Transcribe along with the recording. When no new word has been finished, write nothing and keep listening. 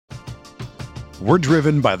We're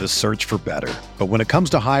driven by the search for better. But when it comes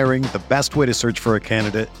to hiring, the best way to search for a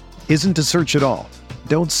candidate isn't to search at all.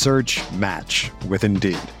 Don't search, match with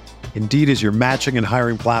Indeed. Indeed is your matching and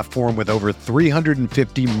hiring platform with over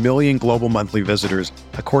 350 million global monthly visitors,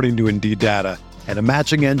 according to Indeed data, and a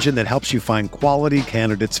matching engine that helps you find quality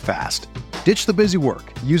candidates fast. Ditch the busy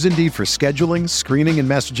work. Use Indeed for scheduling, screening, and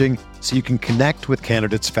messaging so you can connect with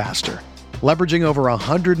candidates faster. Leveraging over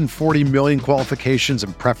 140 million qualifications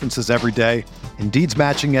and preferences every day, Indeed's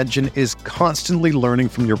matching engine is constantly learning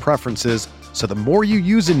from your preferences, so the more you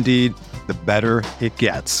use Indeed, the better it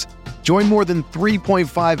gets. Join more than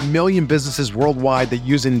 3.5 million businesses worldwide that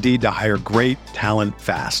use Indeed to hire great talent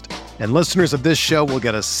fast. And listeners of this show will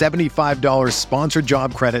get a $75 sponsored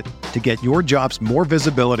job credit to get your jobs more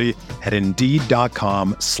visibility at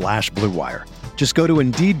Indeed.com/Blue Wire. Just go to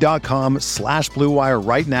Indeed.com/Blue Wire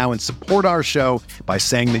right now and support our show by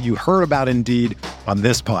saying that you heard about Indeed on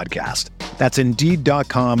this podcast. That's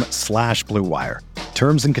Indeed.com/Blue Wire.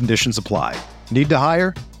 Terms and conditions apply. Need to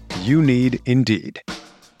hire? You need Indeed.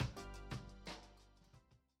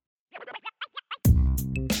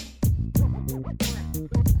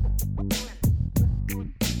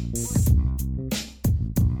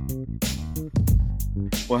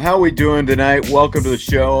 Well, how are we doing tonight? Welcome to the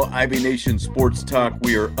show, IB Nation Sports Talk.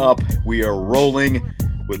 We are up. We are rolling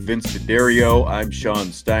with Vince D'Addario. I'm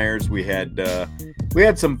Sean Stiers. We had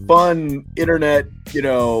some fun internet,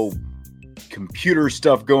 computer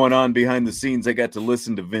stuff going on behind the scenes. I got to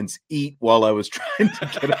listen to Vince eat while I was trying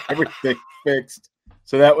to get everything fixed.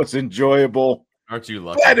 So that was enjoyable. Aren't you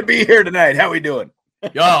lucky? Glad to be here tonight. How we doing?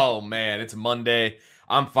 Oh, man, it's Monday.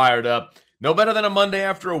 I'm fired up. No better than a Monday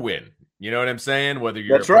after a win. You know what I'm saying? Whether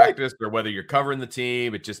you're at practice or whether you're covering the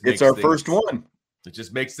team, it just makes it's our first one. It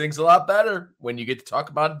just makes things a lot better when you get to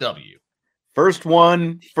talk about a W. First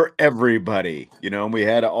one for everybody. We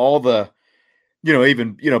had all the,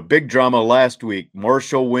 big drama last week.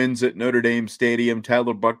 Marshall wins at Notre Dame Stadium.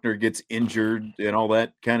 Tyler Buckner gets injured and all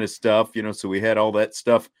that kind of stuff. So we had all that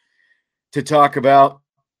stuff to talk about.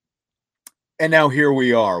 And now here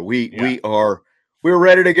we are. We're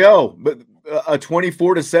ready to go. But a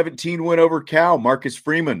 24-17 win over Cal. Marcus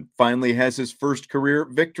Freeman finally has his first career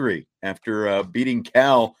victory after beating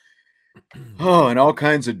Cal. Oh, and all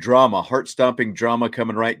kinds of drama, heart-stomping drama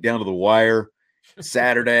coming right down to the wire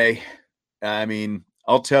Saturday. I mean,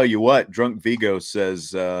 I'll tell you what, Drunk Vigo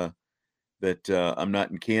says that I'm not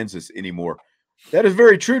in Kansas anymore. That is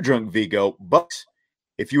very true, Drunk Vigo. But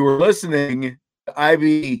if you were listening to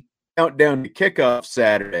IB Countdown to Kickoff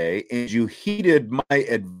Saturday and you heeded my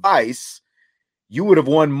advice, you would have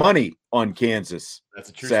won money on Kansas. That's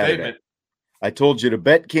a true Saturday. statement. I told you to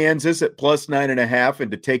bet Kansas at plus 9.5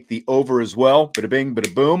 and to take the over as well. Bada bing,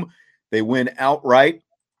 bada boom. They win outright,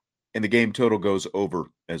 and the game total goes over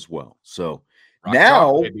as well. So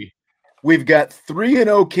now we've got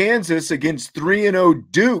 3-0 Kansas against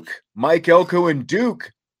 3-0 Duke. Mike Elko and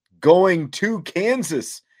Duke going to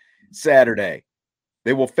Kansas Saturday.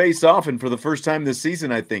 They will face off, and for the first time this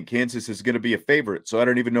season, I think Kansas is going to be a favorite. So I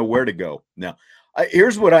don't even know where to go now.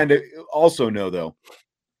 Here's what I also know, though.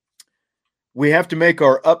 We have to make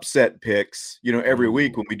our upset picks, every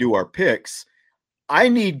week when we do our picks. I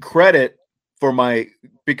need credit for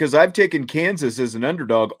because I've taken Kansas as an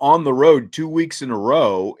underdog on the road 2 weeks in a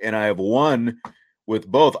row, and I have won with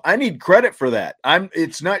both. I need credit for that.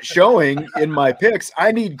 It's not showing in my picks.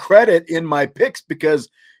 I need credit in my picks because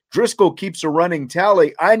Driscoll keeps a running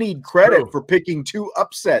tally. I need credit for picking 2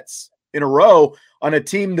 upsets in a row on a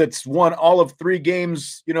team that's won all of 3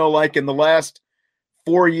 games, like in the last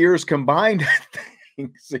 4 years combined.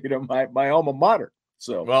 So, my alma mater.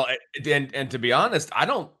 So well, and to be honest, I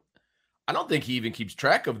don't think he even keeps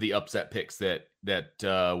track of the upset picks that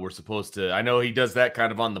we're supposed to. I know he does that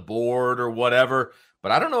kind of on the board or whatever,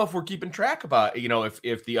 but I don't know if we're keeping track about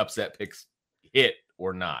if the upset picks hit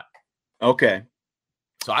or not. Okay.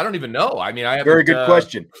 So I don't even know. I mean, I have very good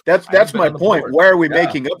question. That's my point. Why are we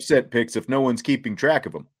making upset picks if no one's keeping track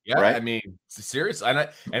of them? Yeah, right? I mean, it's serious. And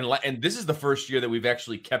this is the first year that we've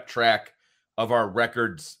actually kept track of our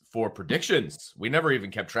records for predictions. We never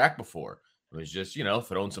even kept track before. It was just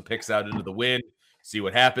throwing some picks out into the wind, see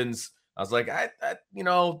what happens. I was like,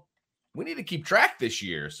 we need to keep track this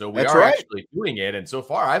year. So we are actually doing it, and so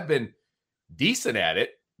far I've been decent at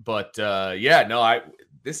it. But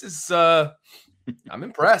this is. I'm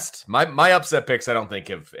impressed. My upset picks, I don't think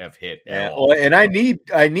have hit. Well, and I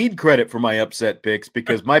need credit for my upset picks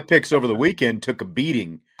because my picks over the weekend took a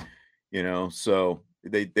beating. So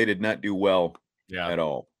they did not do well at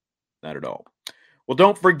all, not at all. Well,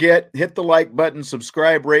 don't forget, hit the like button,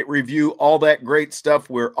 subscribe, rate, review, all that great stuff.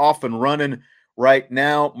 We're off and running. right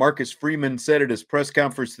now. Marcus Freeman said at his press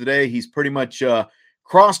conference today, he's pretty much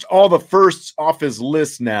crossed all the firsts off his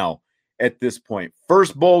list now at this point.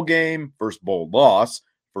 First bowl game, first bowl loss,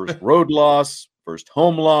 first road loss, first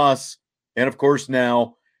home loss, and of course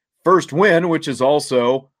now first win, which is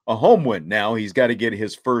also a home win. Now he's got to get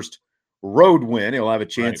his first road win. He'll have a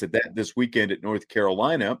chance at that this weekend at North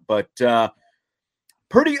Carolina, but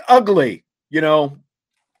pretty ugly,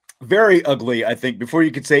 very ugly, I think, before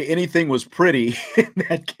you could say anything was pretty in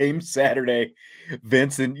that game Saturday,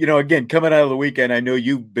 Vince. And, again, coming out of the weekend, I know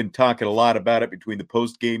you've been talking a lot about it between the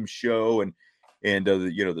post-game show and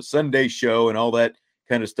the Sunday show and all that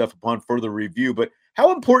kind of stuff upon further review. But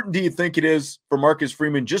how important do you think it is for Marcus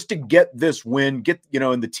Freeman just to get this win,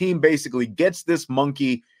 and the team basically gets this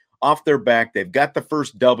monkey off their back? They've got the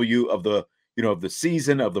first W of the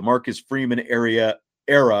season of the Marcus Freeman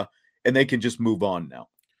era, and they can just move on now.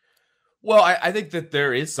 Well, I think that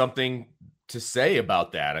there is something to say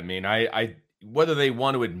about that. I mean, I whether they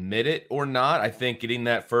want to admit it or not, I think getting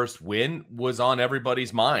that first win was on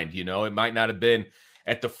everybody's mind. It might not have been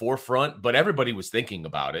at the forefront, but everybody was thinking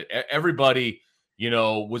about it. Everybody,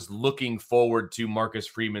 was looking forward to Marcus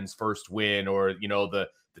Freeman's first win, or, the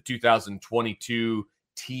 2022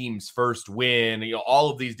 team's first win,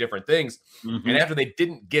 all of these different things. Mm-hmm. And after they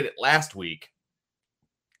didn't get it last week,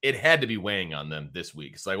 it had to be weighing on them this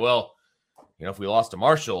week. It's like, well, if we lost to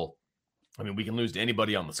Marshall, I mean, we can lose to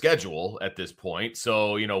anybody on the schedule at this point.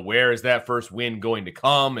 So, where is that first win going to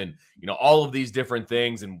come? And, all of these different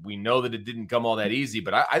things. And we know that it didn't come all that easy,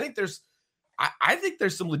 but I think there's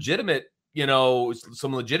some legitimate,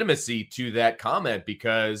 some legitimacy to that comment,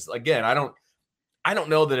 because again, I don't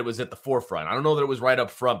know that it was at the forefront. I don't know that it was right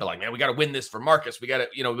up front, but like, man, we got to win this for Marcus. We got to,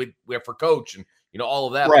 we have for coach and, all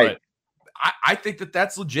of that. Right. But I think that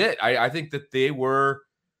that's legit. I think that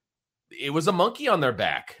it was a monkey on their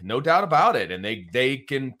back, no doubt about it. And they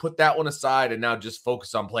can put that one aside and now just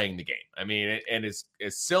focus on playing the game. I mean, and as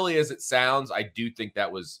silly as it sounds, I do think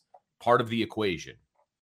that was part of the equation.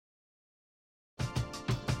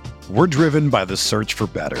 We're driven by the search for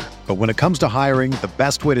better. But when it comes to hiring, the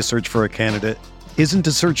best way to search for a candidate isn't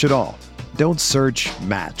to search at all. Don't search,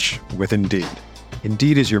 match with Indeed.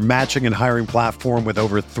 Indeed is your matching and hiring platform with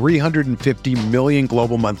over 350 million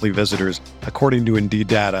global monthly visitors, according to Indeed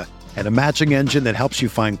data, and a matching engine that helps you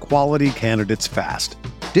find quality candidates fast.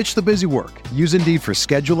 Ditch the busy work. Use Indeed for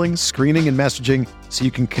scheduling, screening, and messaging so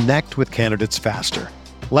you can connect with candidates faster.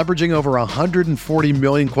 Leveraging over 140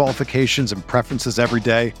 million qualifications and preferences every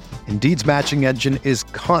day, Indeed's matching engine is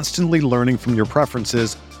constantly learning from your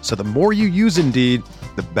preferences, so the more you use Indeed,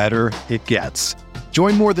 the better it gets.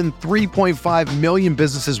 Join more than 3.5 million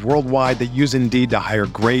businesses worldwide that use Indeed to hire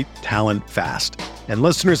great talent fast. And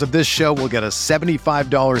listeners of this show will get a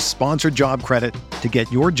 $75 sponsored job credit to get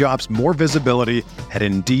your jobs more visibility at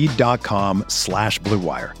Indeed.com/Blue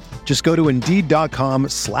Wire. Just go to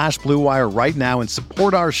Indeed.com/Blue Wire right now and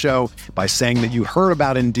support our show by saying that you heard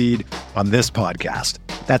about Indeed on this podcast.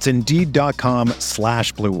 That's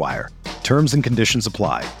Indeed.com/Blue Wire. Terms and conditions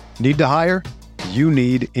apply. Need to hire? You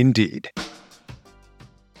need Indeed.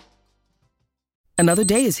 Another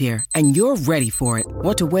day is here, and you're ready for it.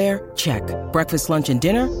 What to wear? Check. Breakfast, lunch, and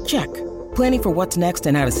dinner? Check. Planning for what's next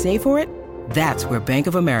and how to save for it? That's where Bank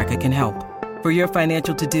of America can help. For your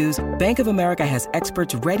financial to-dos, Bank of America has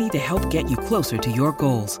experts ready to help get you closer to your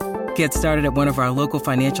goals. Get started at one of our local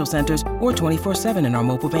financial centers or 24/7 in our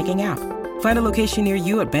mobile banking app. Find a location near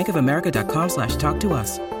you at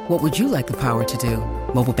bankofamerica.com/talktous. What would you like the power to do?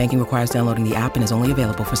 Mobile banking requires downloading the app and is only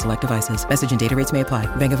available for select devices. Message and data rates may apply.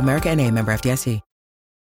 Bank of America NA, member FDIC.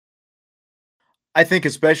 I think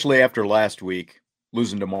especially after last week,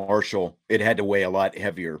 losing to Marshall, it had to weigh a lot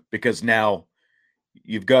heavier, because now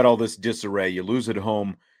you've got all this disarray. You lose at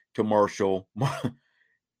home to Marshall.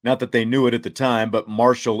 Not that they knew it at the time, but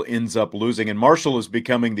Marshall ends up losing. And Marshall is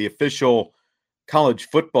becoming the official college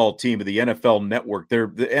football team of the NFL Network.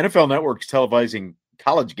 The NFL Network's televising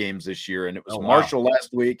college games this year, and it was Marshall last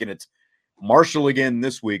week, and it's Marshall again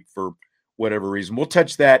this week for whatever reason. We'll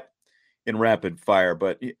touch that in rapid fire,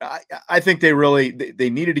 but I think they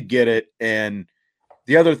needed to get it. And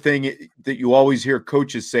the other thing that you always hear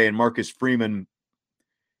coaches say, and Marcus Freeman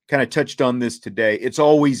kind of touched on this today, it's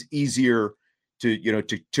always easier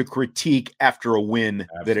to critique after a win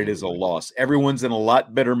than it is a loss. Everyone's in a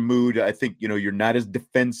lot better mood. I think, you're not as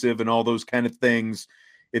defensive and all those kind of things.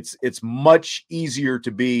 It's much easier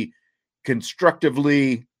to be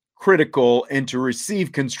constructively critical and to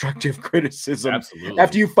receive constructive criticism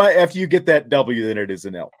after you get that W than it is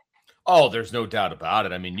an L. Oh, there's no doubt about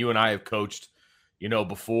it. I mean, you and I have coached,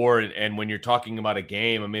 before, and when you're talking about a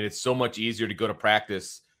game, I mean, it's so much easier to go to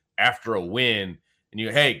practice after a win and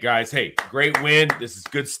hey guys, hey, great win. This is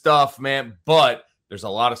good stuff, man. But there's a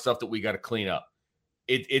lot of stuff that we got to clean up.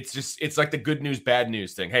 It's like the good news, bad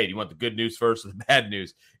news thing. Hey, do you want the good news first or the bad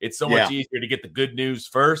news? It's so much easier to get the good news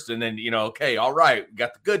first. And then, okay, all right, we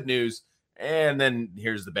got the good news. And then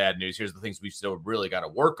here's the bad news. Here's the things we still really got to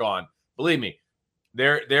work on. Believe me,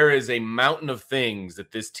 there is a mountain of things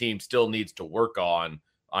that this team still needs to work on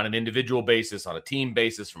an individual basis, on a team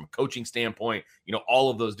basis, from a coaching standpoint, all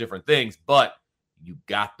of those different things. But you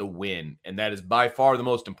got the win. And that is by far the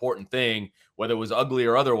most important thing, whether it was ugly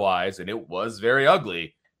or otherwise. And it was very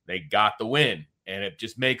ugly. They got the win. And it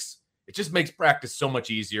just makes practice so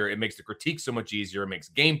much easier. It makes the critique so much easier. It makes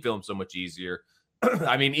game film so much easier.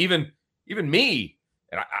 I mean, even me,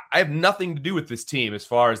 and I have nothing to do with this team as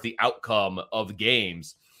far as the outcome of the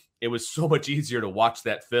games. It was so much easier to watch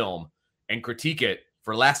that film and critique it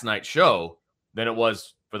for last night's show than it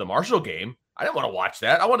was for the Marshall game. I didn't want to watch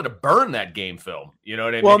that. I wanted to burn that game film. You know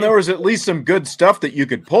what I mean? Well, there was at least some good stuff that you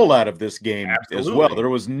could pull out of this game as well. There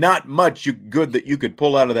was not much good that you could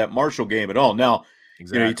pull out of that Marshall game at all. Now,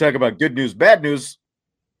 you talk about good news, bad news.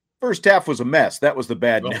 First half was a mess. That was the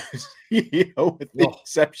bad news. With the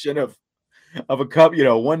exception of a cup,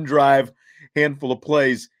 one drive, handful of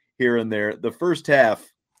plays here and there. The first half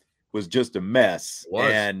was just a mess.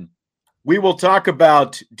 And we will talk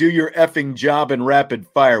about do your effing job in rapid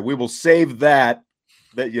fire. We will save that,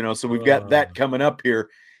 so we've got that coming up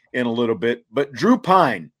here in a little bit. But Drew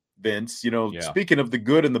Pyne, Vince, speaking of the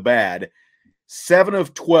good and the bad, 7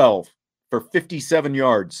 of 12 for 57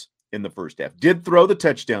 yards in the first half. Did throw the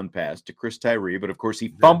touchdown pass to Chris Tyree, but of course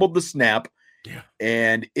he fumbled the snap. Yeah.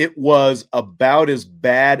 And it was about as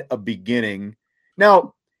bad a beginning.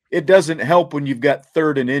 Now, it doesn't help when you've got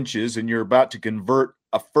 3rd and inches and you're about to convert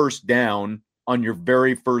a first down on your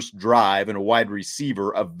very first drive, and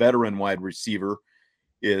a veteran wide receiver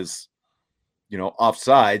is,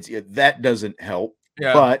 offsides. That doesn't help.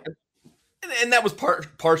 Yeah. But and that was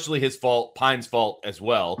partially his fault, Pyne's fault as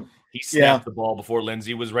well. He snapped the ball before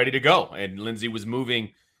Lindsey was ready to go, and Lindsey was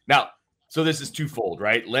moving. Now, so this is twofold,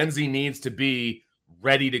 right? Lindsey needs to be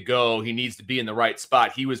ready to go. He needs to be in the right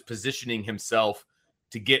spot. He was positioning himself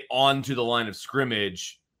to get onto the line of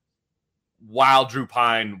scrimmage while Drew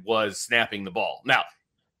Pyne was snapping the ball. Now,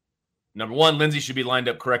 number one, Lindsey should be lined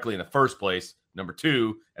up correctly in the first place. Number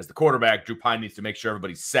two, as the quarterback, Drew Pyne needs to make sure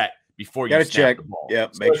everybody's set before you snap the ball. Yeah,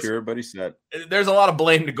 make sure everybody's set. There's a lot of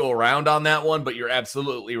blame to go around on that one, but you're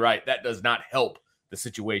absolutely right. That does not help the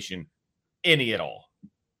situation any at all.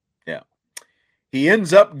 Yeah. He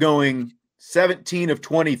ends up going 17 of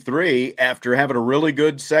 23 after having a really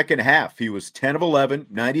good second half. He was 10 of 11,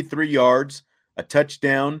 93 yards, a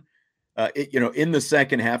touchdown. In the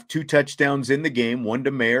second half, 2 touchdowns in the game, 1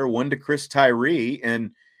 to Mayer, 1 to Chris Tyree.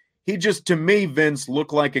 And he just, to me, Vince,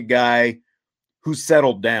 looked like a guy who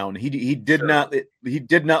settled down. He did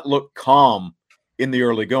not look calm in the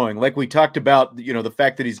early going. Like we talked about, the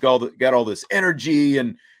fact that he's got all this energy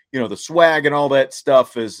and, the swag and all that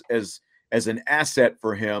stuff as an asset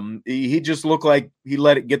for him. He just looked like he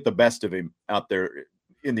let it get the best of him out there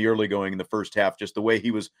in the early going in the first half, just the way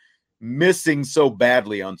he was missing so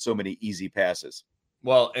badly on so many easy passes.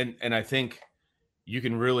 Well, and I think you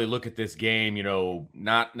can really look at this game,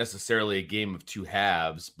 not necessarily a game of two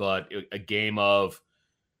halves, but a game of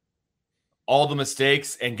all the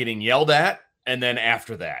mistakes and getting yelled at. And then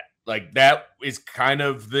after that, like that is kind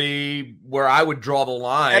of where I would draw the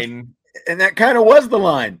line. And that kind of was the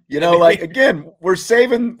line, again, we're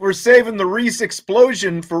saving the Reese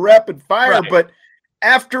explosion for rapid fire. Right. But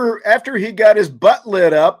after he got his butt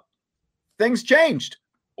lit up, things changed.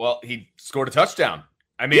 Well, he scored a touchdown.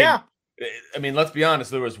 I mean, let's be honest.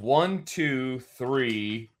 There was 1, 2,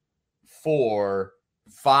 3, 4,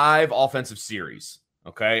 5 offensive series.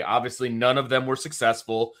 Okay. Obviously, none of them were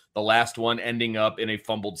successful. The last one ending up in a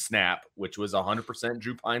fumbled snap, which was 100%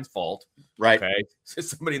 Drew Pyne's fault. Right. Okay. So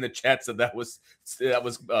somebody in the chat said that was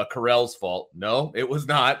Carell's fault. No, it was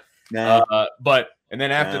not. No. And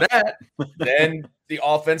then after that, then the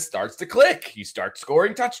offense starts to click. You start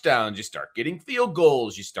scoring touchdowns. You start getting field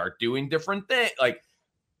goals. You start doing different things. Like,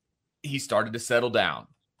 he started to settle down.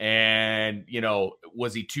 And,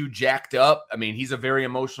 was he too jacked up? I mean, he's a very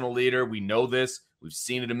emotional leader. We know this. We've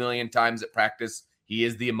seen it a million times at practice. He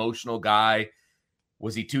is the emotional guy.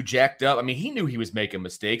 Was he too jacked up? I mean, he knew he was making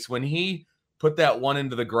mistakes when he put that one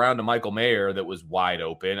into the ground to Michael Mayer that was wide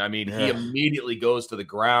open. I mean, he immediately goes to the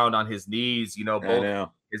ground on his knees, both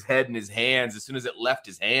his head and his hands. As soon as it left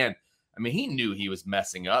his hand, I mean, he knew he was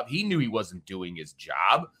messing up. He knew he wasn't doing his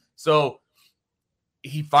job. So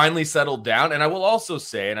he finally settled down. And I will also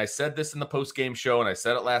say, and I said this in the post-game show, and I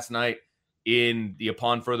said it last night, in the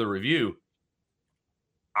Upon Further Review,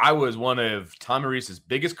 I was one of Tommy Rees's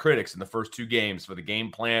biggest critics in the first 2 games for the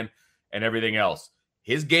game plan and everything else.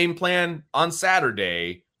 His game plan on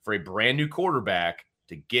Saturday for a brand new quarterback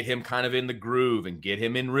to get him kind of in the groove and get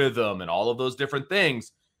him in rhythm and all of those different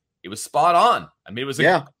things, it was spot on. I mean, it was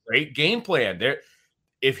a great game plan.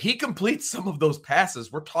 If he completes some of those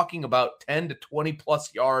passes, we're talking about 10 to 20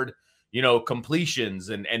 plus yard, completions,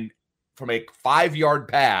 and from a 5-yard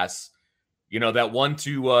pass, that one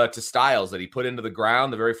to Styles that he put into the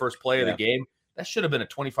ground, the very first play of the game, that should have been a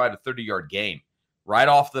 25 to 30 yard game right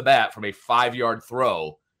off the bat from a 5-yard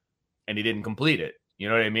throw, and he didn't complete it. You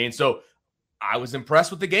know what I mean? So I was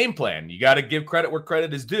impressed with the game plan. You got to give credit where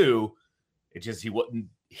credit is due. It just,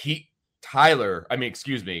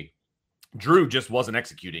 Drew just wasn't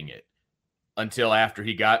executing it until after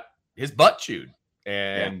he got his butt chewed.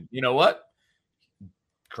 And you know what?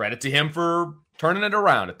 Credit to him for turning it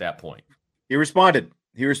around at that point. He responded.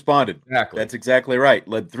 Exactly. That's exactly right.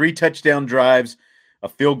 Led 3 touchdown drives, a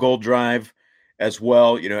field goal drive as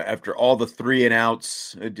well, after all the 3 and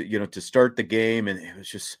outs, to start the game. And it was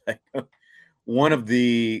just one of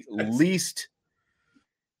the least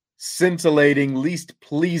scintillating, least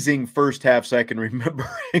pleasing first halves I can remember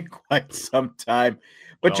in quite some time.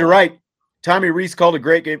 But you're right. Tommy Rees called a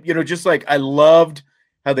great game. Just like I loved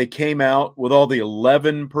how they came out with all the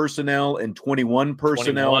 11 personnel and 21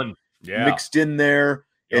 personnel mixed in there,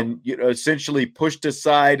 and essentially pushed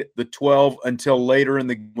aside the 12 until later in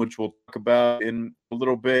the game, which we'll talk about in a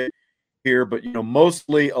little bit here. But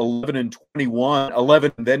mostly 11 and 21,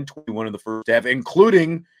 11 and then 21 in the first half,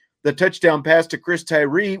 including the touchdown pass to Chris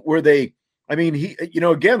Tyree, where he,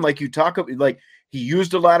 again, like you talk about, like he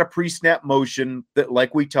used a lot of pre-snap motion that,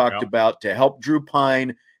 like we talked about, to help Drew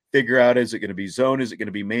Pyne figure out, is it going to be zone? Is it going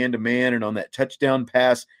to be man-to-man? And on that touchdown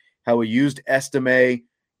pass, how he used Estime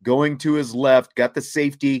going to his left, got the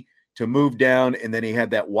safety to move down, and then he had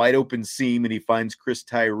that wide open seam, and he finds Chris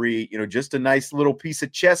Tyree. Just a nice little piece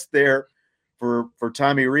of chess there for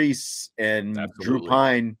Tommy Rees, and Drew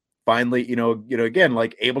Pyne finally, again,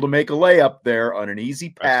 like able to make a layup there on an easy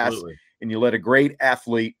pass, and you let a great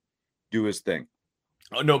athlete do his thing.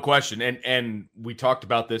 Oh, no question. And we talked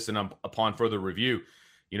about this Upon Further Review.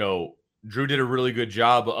 Drew did a really good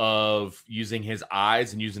job of using his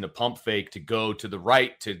eyes and using a pump fake to go to the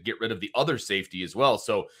right to get rid of the other safety as well.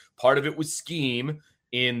 So part of it was scheme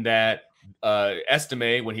in that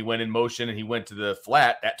Estime, when he went in motion and he went to the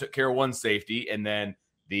flat, that took care of one safety. And then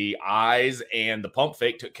the eyes and the pump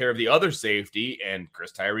fake took care of the other safety, and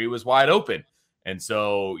Chris Tyree was wide open. And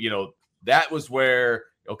so, that was where,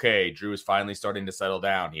 Drew is finally starting to settle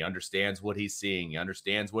down. He understands what he's seeing. He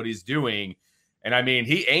understands what he's doing. And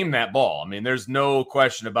he aimed that ball. There's no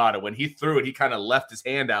question about it. When he threw it, he kind of left his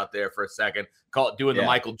hand out there for a second, doing the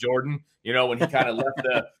Michael Jordan, when he kind of left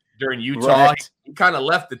during Utah, right. he kind of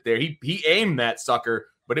left it there. He aimed that sucker,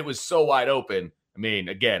 but it was so wide open.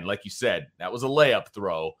 Again, like you said, that was a layup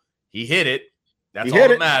throw. He hit it. That's all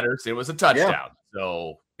that matters. It was a touchdown. Yeah.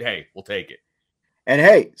 So, hey, we'll take it. And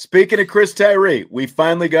hey, speaking of Chris Tyree, we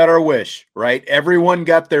finally got our wish, right? Everyone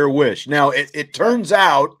got their wish. Now, it turns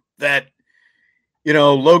out that,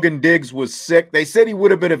 Logan Diggs was sick. They said he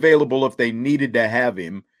would have been available if they needed to have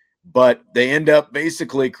him, but they end up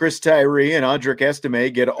basically Chris Tyree and Audric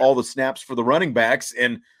Estime get all the snaps for the running backs,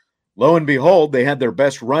 and lo and behold, they had their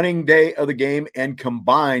best running day of the game, and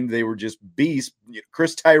combined, they were just beasts.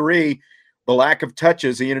 Chris Tyree, the lack of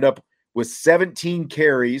touches, he ended up with 17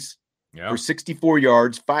 carries for 64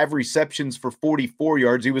 yards, 5 receptions for 44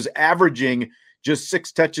 yards. He was averaging just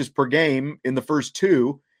 6 touches per game in the first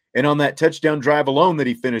 2. And on that touchdown drive alone that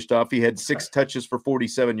he finished off, he had 6 touches for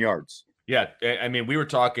 47 yards. Yeah, we were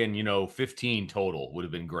talking, 15 total would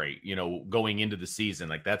have been great, going into the season.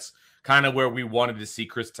 Like, that's kind of where we wanted to see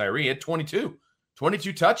Chris Tyree at 22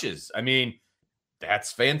 touches.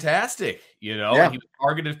 That's fantastic. He was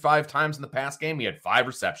targeted 5 times in the past game. He had 5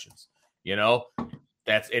 receptions,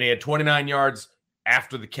 and he had 29 yards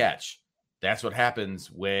after the catch. That's what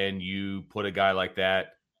happens when you put a guy like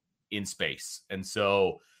that in space. And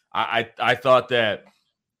so I thought that,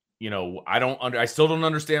 I still don't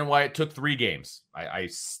understand why it took 3 games. I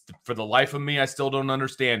for the life of me, I still don't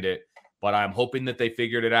understand it, but I'm hoping that they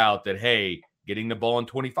figured it out that, hey, getting the ball in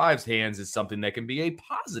 25's hands is something that can be a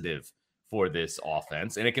positive for this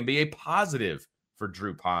offense. And it can be a positive for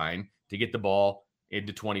Drew Pyne to get the ball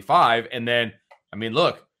into 25. And then,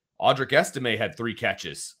 look, Audric Estime had 3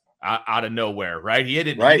 catches out of nowhere, right? He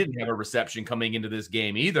didn't have a reception coming into this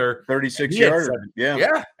game either. 36 yards.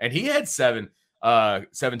 Yeah. And he had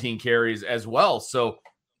 17 carries as well. So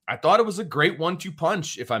I thought it was a great 1-2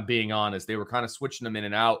 punch, if I'm being honest. They were kind of switching them in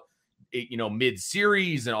and out.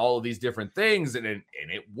 mid-series and all of these different things, and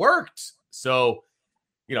it worked. So,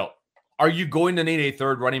 are you going to need a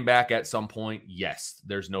third running back at some point? Yes,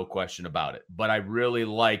 there's no question about it. But I really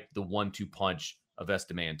like the 1-2 punch of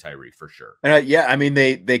Estime and Tyree for sure.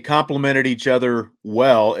 They complemented each other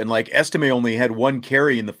well. And like Estime only had 1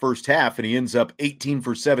 carry in the first half, and he ends up 18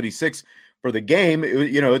 for 76 for the game.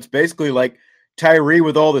 It's basically like Tyree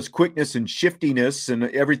with all this quickness and shiftiness and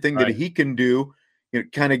everything that he can do.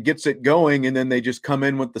 It kind of gets it going, and then they just come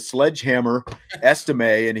in with the sledgehammer,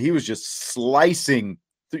 Estime, and he was just slicing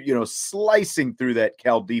through that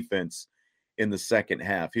Cal defense in the second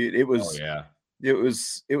half. It was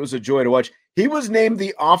a joy to watch. He was named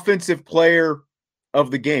the offensive player of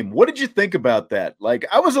the game. What did you think about that? Like,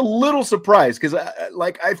 I was a little surprised because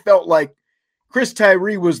I felt like Chris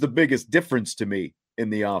Tyree was the biggest difference to me in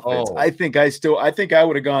the offense. I think I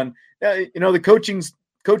would have gone. The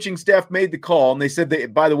coaching staff made the call, and they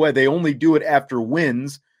said by the way, they only do it after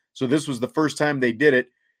wins. So this was the first time they did it.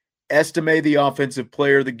 Estime, the offensive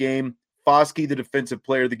player of the game. Foskey, the defensive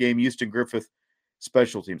player of the game. Houston Griffith,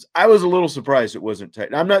 special teams. I was a little surprised it wasn't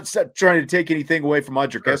tight. I'm not trying to take anything away from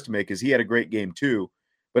Audric Estime because he had a great game too,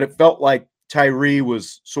 but it felt like Tyree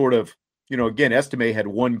was sort of, again, Estime had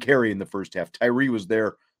 1 carry in the first half. Tyree was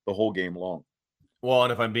there the whole game long. Well,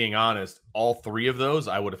 and if I'm being honest, all 3 of those,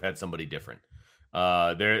 I would have had somebody different.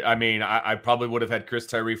 I probably would have had Chris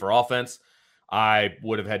Tyree for offense. I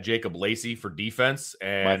would have had Jacob Lacey for defense,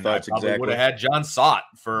 and I probably would have had John Sott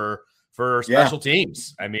for special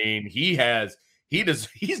teams. I mean, he's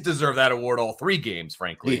deserved that award all 3 games,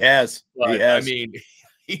 frankly. He has. I mean,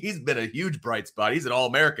 he's been a huge bright spot. He's an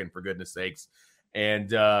All-American, for goodness sakes.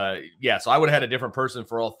 And so I would have had a different person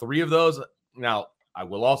for all 3 of those. Now, I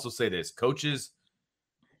will also say this: coaches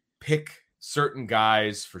pick certain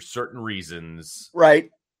guys for certain reasons. Right.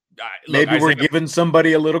 Maybe we're giving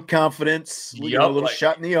somebody a little confidence, a little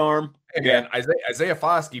shot in the arm. Again, Isaiah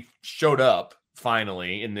Foskey showed up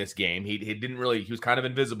finally in this game. He was kind of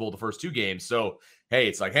invisible the first 2 games. So, hey,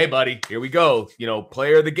 it's like, hey, buddy, here we go.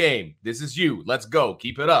 Player of the game. This is you. Let's go.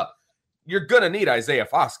 Keep it up. You're going to need Isaiah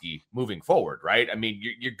Foskey moving forward, right? I mean,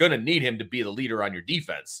 you're going to need him to be the leader on your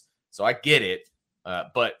defense. So I get it.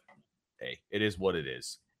 But, hey, it is what it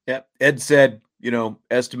is. Yeah. Ed said,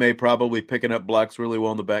 Estime probably picking up blocks really well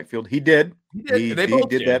in the backfield. He did. He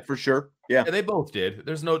did that for sure. Yeah, they both did.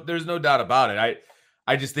 There's no doubt about it.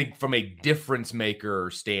 I just think from a difference maker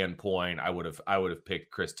standpoint, I would have picked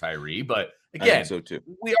Chris Tyree. But again, so too.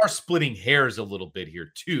 We are splitting hairs a little bit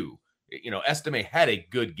here too. Estime had a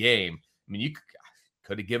good game. I mean, you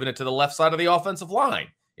could have given it to the left side of the offensive line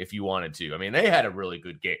if you wanted to. I mean, they had a really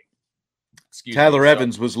good game. Tyler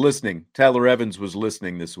Evans was listening. Tyler Evans was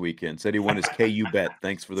listening this weekend. Said he won his KU bet.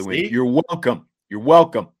 Thanks for the win. You're welcome. You're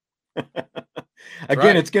welcome.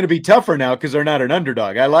 Again, It's going to be tougher now because they're not an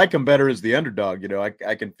underdog. I like them better as the underdog.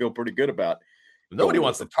 I can feel pretty good about. Nobody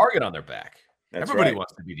wants the target on their back. Everybody right.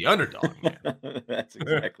 wants to be the underdog. That's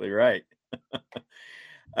exactly right.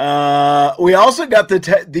 We also got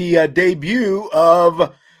the debut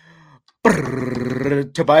of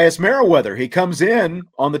Tobias Merriweather. He comes in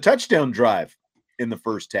on the touchdown drive in the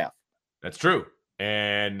first half. That's true.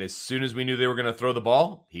 And as soon as we knew they were going to throw the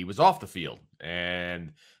ball, he was off the field.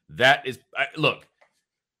 And that is, look,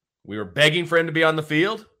 we were begging for him to be on the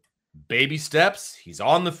field. Baby steps. He's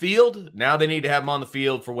on the field. Now they need to have him on the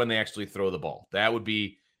field for when they actually throw the ball. That would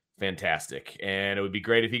be fantastic. And it would be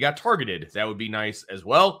great if he got targeted. That would be nice as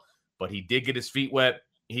well. But he did get his feet wet.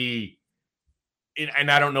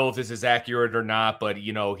 And I don't know if this is accurate or not, but,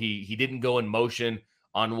 he didn't go in motion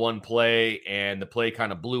on one play, and the play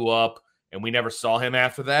kind of blew up, and we never saw him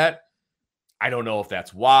after that. I don't know if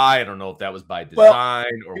that's why. I don't know if that was by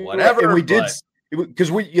design or whatever. And we did,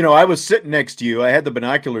 because I was sitting next to you. I had the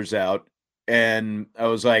binoculars out, and I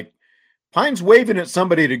was like, Pyne's waving at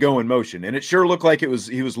somebody to go in motion, and it sure looked like he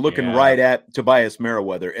was looking right at Tobias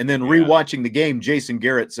Merriweather. And then rewatching the game, Jason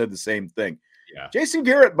Garrett said the same thing. Yeah. Jason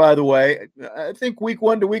Garrett, by the way, I think week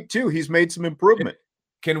 1 to week 2, he's made some improvement.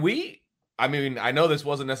 Can we? I mean, I know this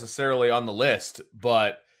wasn't necessarily on the list,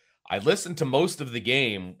 but I listened to most of the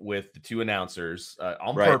game with the 2 announcers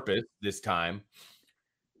on purpose this time.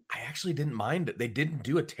 I actually didn't mind it. They didn't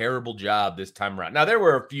do a terrible job this time around. Now, there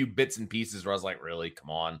were a few bits and pieces where I was like, really? Come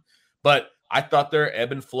on. But I thought their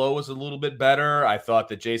ebb and flow was a little bit better. I thought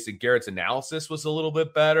that Jason Garrett's analysis was a little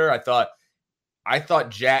bit better. I thought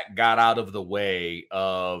Jack got out of the way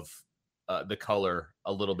of the color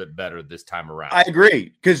a little bit better this time around. I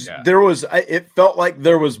agree, because it felt like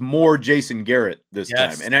there was more Jason Garrett this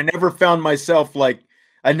time. And I never found myself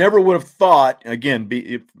I never would have thought, again,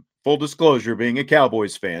 full disclosure, being a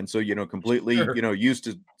Cowboys fan, so, completely, used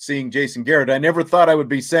to seeing Jason Garrett. I never thought I would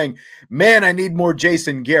be saying, man, I need more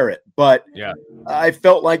Jason Garrett, but yeah, I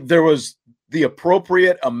felt like there was the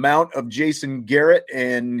appropriate amount of Jason Garrett,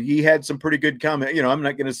 and he had some pretty good comment. I'm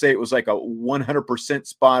not going to say it was like a 100%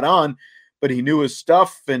 spot on, but he knew his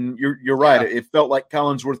stuff, and you're right. It felt like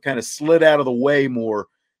Collinsworth kind of slid out of the way more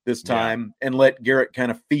this time and let Garrett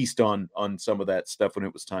kind of feast on some of that stuff when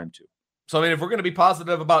it was time to. So, I mean, if we're going to be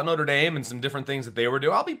positive about Notre Dame and some different things that they were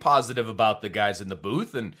doing, I'll be positive about the guys in the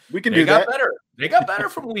booth. And we can do that. Better. They got better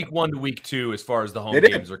from week 1 to week 2 as far as the home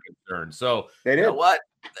games are concerned. So, you know what?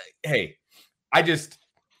 Hey, I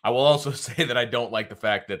will also say that I don't like the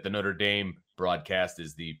fact that the Notre Dame broadcast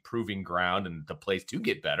is the proving ground and the place to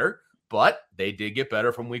get better. But they did get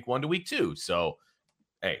better from week 1 to week 2. So,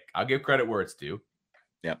 hey, I'll give credit where it's due.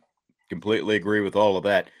 Yeah, completely agree with all of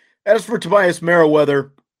that. As for Tobias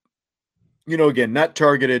Merriweather, again, not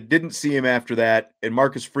targeted, didn't see him after that. And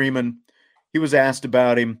Marcus Freeman, he was asked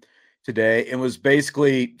about him today and was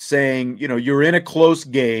basically saying, you're in a close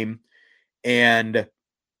game and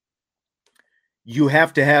you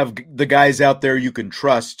have to have the guys out there you can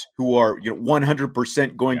trust who are,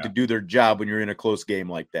 100% going to do their job when you're in a close game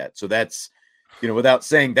like that. So that's, without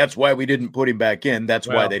saying that's why we didn't put him back in, that's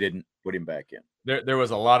why they didn't put him back in. There was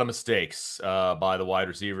a lot of mistakes by the wide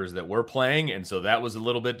receivers that were playing, and so that was a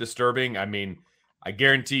little bit disturbing. I mean, I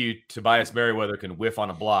guarantee you Tobias Merriweather can whiff on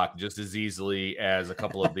a block just as easily as a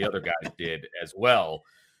couple of the other guys did as well.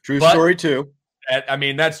 True story, too. I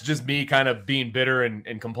mean, that's just me kind of being bitter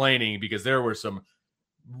and complaining because there were some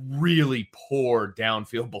really poor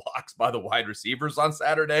downfield blocks by the wide receivers on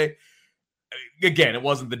Saturday. Again, it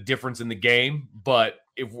wasn't the difference in the game, but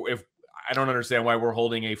if I don't understand why we're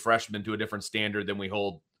holding a freshman to a different standard than we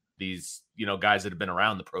hold these, guys that have been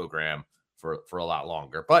around the program for a lot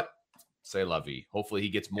longer. But say la vie. Hopefully he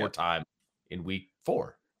gets more time in week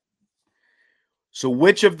 4. So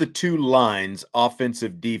which of the two lines,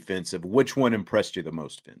 offensive, defensive, which one impressed you the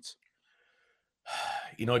most, Vince?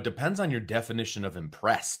 It depends on your definition of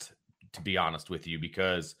impressed, to be honest with you,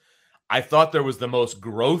 because I thought there was the most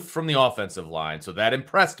growth from the offensive line. So that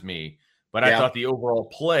impressed me. But I thought the overall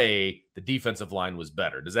play, the defensive line was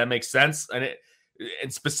better. Does that make sense? And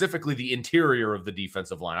specifically the interior of the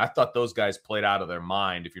defensive line. I thought those guys played out of their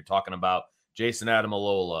mind. If you're talking about Jason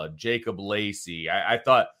Adamalola, Jacob Lacey, I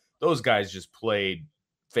thought those guys just played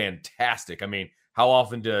fantastic. I mean, how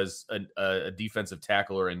often does a defensive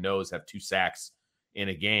tackle or a nose have 2 sacks in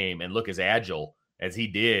a game and look as agile as he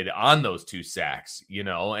did on those 2 sacks,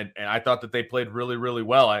 And I thought that they played really, really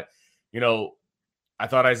well. I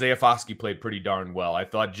thought Isaiah Foskey played pretty darn well. I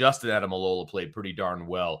thought Justin Adamalola played pretty darn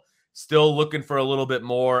well. Still looking for a little bit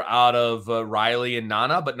more out of Riley and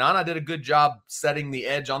Nana, but Nana did a good job setting the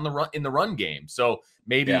edge on the run in the run game. So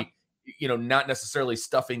maybe, not necessarily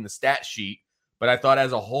stuffing the stat sheet, but I thought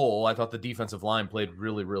as a whole, I thought the defensive line played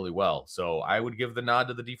really, really well. So I would give the nod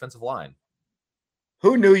to the defensive line.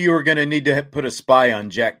 Who knew you were going to need to put a spy on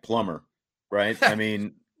Jack Plummer, right? I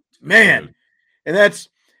mean, man, and that's,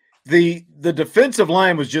 The defensive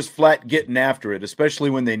line was just flat getting after it,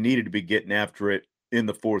 especially when they needed to be getting after it in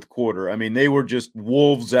the fourth quarter. I mean, they were just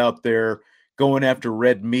wolves out there going after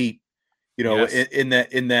red meat, in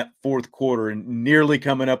that fourth quarter and nearly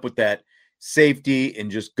coming up with that safety and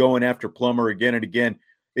just going after Plummer again and again.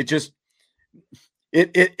 It just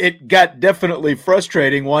it got definitely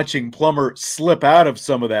frustrating watching Plummer slip out of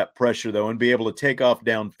some of that pressure though and be able to take off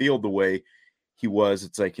downfield the way he was.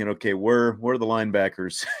 It's like, okay, where are the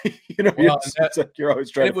linebackers? It's like you're always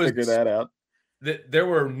trying to figure that out. There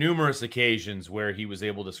were numerous occasions where he was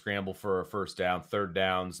able to scramble for a first down, 3rd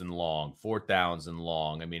downs and long, 4th downs and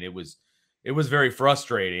long. I mean, it was very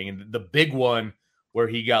frustrating. And the big one where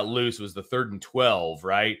he got loose was the 3rd and 12,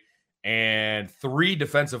 right? And 3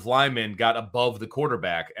 defensive linemen got above the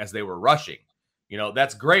quarterback as they were rushing.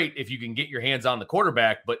 That's great if you can get your hands on the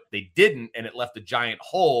quarterback, but they didn't, and it left a giant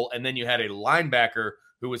hole. And then you had a linebacker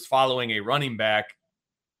who was following a running back,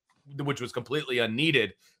 which was completely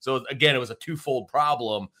unneeded. So again, it was a twofold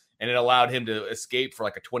problem, and it allowed him to escape for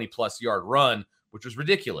like a 20-plus yard run, which was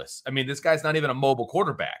ridiculous. I mean, this guy's not even a mobile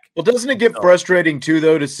quarterback. Well, doesn't it get frustrating too,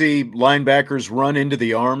 though, to see linebackers run into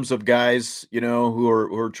the arms of guys, who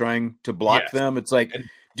are trying to block them? It's like,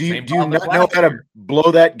 do you not know how to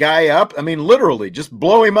blow that guy up? I mean, literally, just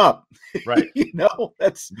blow him up. Right.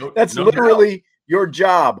 That's literally your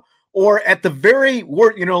job. Or at the very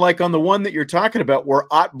worst, like on the one that you're talking about where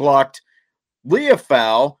Ott blocked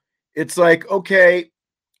Leofow, it's like, okay,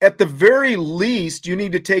 at the very least, you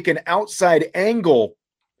need to take an outside angle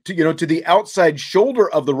to the outside shoulder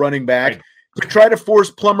of the running back to try to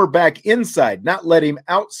force Plummer back inside, not let him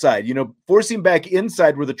outside, force him back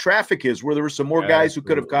inside where the traffic is, where there were some more guys who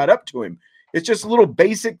could have caught up to him. It's just little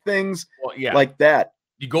basic things like that.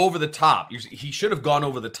 You go over the top. He should have gone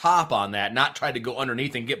over the top on that, not tried to go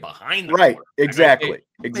underneath and get behind the right. corner. Exactly. It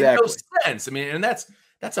exactly. makes no sense. I mean, and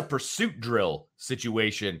that's a pursuit drill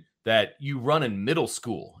situation that you run in middle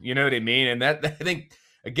school. You know what I mean? And that I think,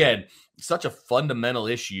 again, such a fundamental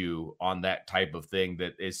issue on that type of thing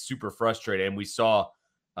that is super frustrating. And we saw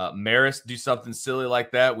Maris do something silly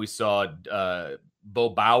like that. We saw Bo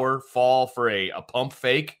Bauer fall for a pump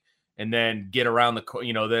fake and then get around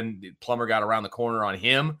then Plummer got around the corner on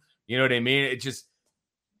him. You know what I mean? It just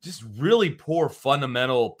really poor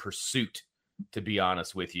fundamental pursuit, to be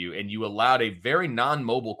honest with you. And you allowed a very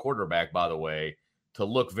non-mobile quarterback, by the way, to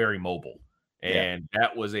look very mobile. And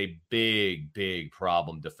that was a big, big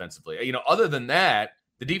problem defensively. Other than that,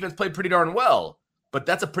 the defense played pretty darn well, but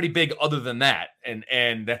that's a pretty big other than that.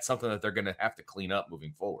 And that's something that they're going to have to clean up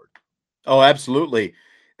moving forward. Oh, absolutely.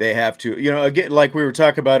 They have to, again, like we were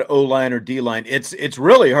talking about O-line or D-line, it's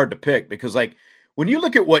really hard to pick because, like, when you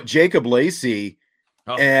look at what Jacob Lacey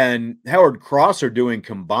and Howard Cross are doing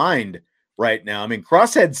combined right now, I mean,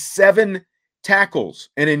 Cross had 7 tackles,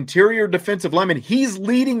 an interior defensive lineman. He's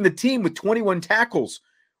leading the team with 21 tackles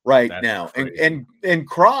now. And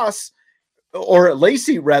Cross, or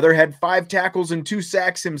Lacey rather, had 5 tackles and 2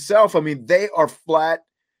 sacks himself. I mean, they are flat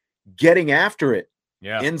getting after it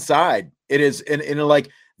inside. It is, and like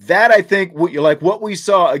that, I think what we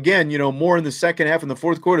saw again, more in the second half in the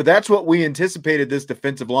fourth quarter, that's what we anticipated this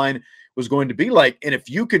defensive line was going to be like. And if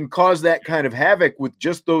you can cause that kind of havoc with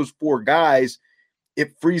just those 4 guys,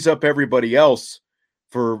 it frees up everybody else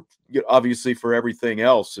for obviously for everything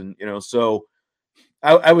else. And, so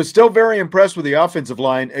I was still very impressed with the offensive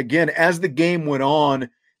line. Again, as the game went on,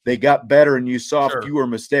 they got better and you saw fewer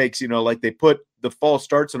mistakes, like they put the false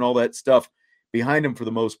starts and all that stuff behind them for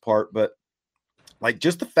the most part. But like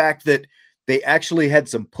just the fact that they actually had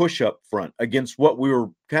some push up front against what we were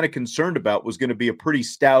kind of concerned about was going to be a pretty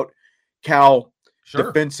stout Cal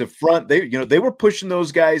defensive front. They were pushing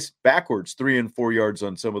those guys backwards 3 and 4 yards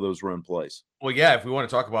on some of those run plays. Well, yeah, if we want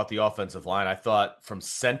to talk about the offensive line, I thought from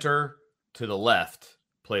center to the left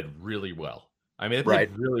played really well. I mean, they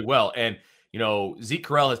played really well. And, Zeke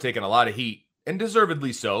Correll has taken a lot of heat, and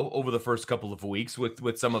deservedly so, over the first couple of weeks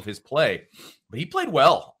with some of his play. But he played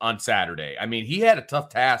well on Saturday. I mean, he had a tough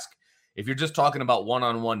task. If you're just talking about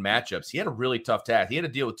one-on-one matchups, he had a really tough task. He had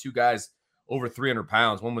to deal with 2 guys over 300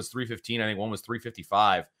 pounds. One was 315, I think one was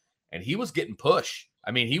 355. And he was getting push.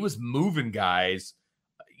 I mean, he was moving guys,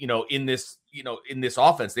 in this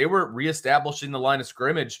offense. They were reestablishing the line of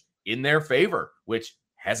scrimmage in their favor, which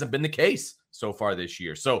hasn't been the case so far this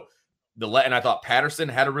year. So and I thought Patterson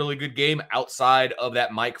had a really good game outside of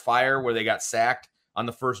that Mike Fire where they got sacked on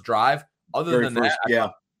the first drive. Other than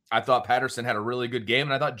that, I thought Patterson had a really good game,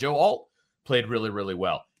 and I thought Joe Alt played really, really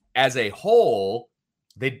well. As a whole,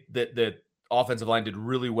 the offensive line did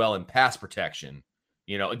really well in pass protection.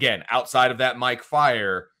 Again, outside of that Mike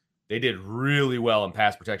Fire, they did really well in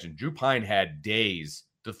pass protection. Drew Pyne had days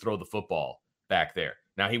to throw the football back there.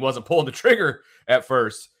 Now, he wasn't pulling the trigger at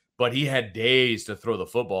first, but he had days to throw the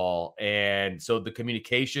football. And so the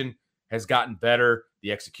communication has gotten better.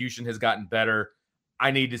 The execution has gotten better.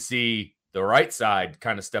 I need to see the right side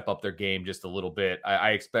kind of step up their game just a little bit.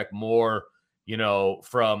 I expect more,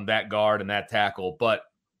 from that guard and that tackle. But,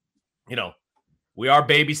 we are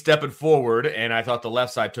baby stepping forward. And I thought the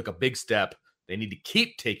left side took a big step. They need to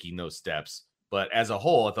keep taking those steps. But as a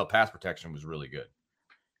whole, I thought pass protection was really good.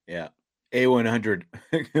 Yeah. A100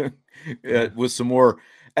 with some more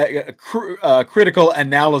critical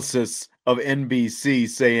analysis of NBC,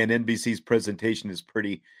 saying NBC's presentation is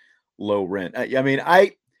pretty low rent. I mean,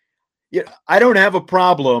 I don't have a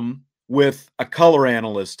problem with a color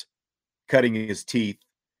analyst cutting his teeth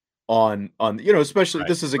on especially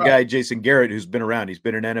this is a guy, Jason Garrett, who's been around. He's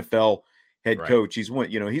been an NFL head coach. He's won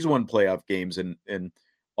playoff games and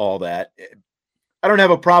all that. I don't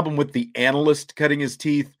have a problem with the analyst cutting his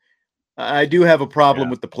teeth. I do have a problem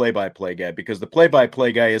with the play-by-play guy, because the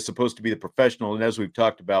play-by-play guy is supposed to be the professional. And as we've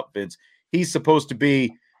talked about, Vince, he's supposed to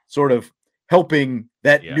be sort of helping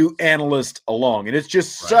that new analyst along. And it's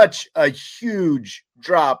just such a huge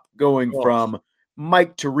drop going from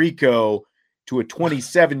Mike Tirico to a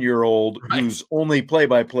 27-year-old whose only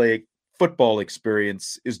play-by-play football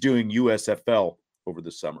experience is doing USFL over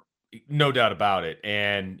the summer. No doubt about it.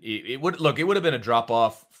 And it would have been a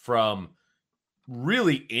drop-off from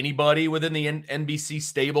really anybody within the NBC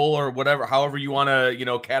stable or whatever, however you want to,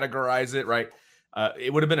 categorize it, right?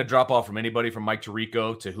 It would have been a drop off from anybody from Mike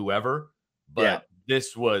Tirico to whoever, but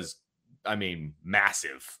this was I mean,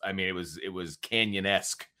 massive. I mean, it was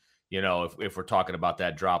Canyon-esque, if we're talking about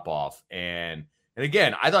that drop off. And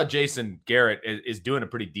again, I thought Jason Garrett is doing a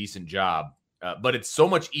pretty decent job, but it's so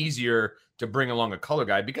much easier to bring along a color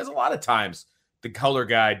guy because a lot of times the color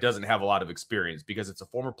guy doesn't have a lot of experience because it's a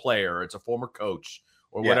former player, or it's a former coach,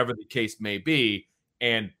 or whatever the case may be.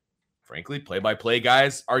 And frankly, play-by-play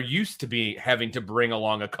guys are used to having to bring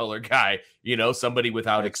along a color guy, somebody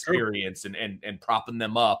without experience and propping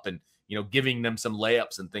them up and, giving them some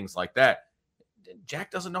layups and things like that.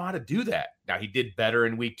 Jack doesn't know how to do that. Now, he did better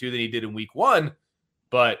in week 2 than he did in week 1,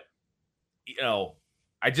 but,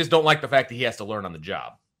 I just don't like the fact that he has to learn on the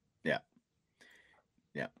job. Yeah.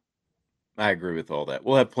 Yeah. I agree with all that.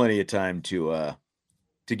 We'll have plenty of time to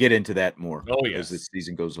get into that more as the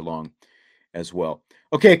season goes along as well.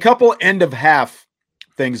 Okay, a couple end of half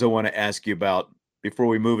things I want to ask you about before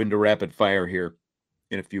we move into rapid fire here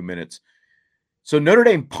in a few minutes. So Notre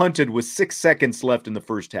Dame punted with 6 seconds left in the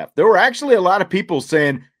first half. There were actually a lot of people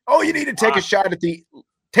saying, "Oh, you need to take a shot at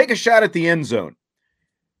the end zone."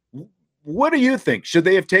 What do you think? Should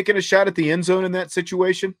they have taken a shot at the end zone in that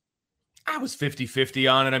situation? I was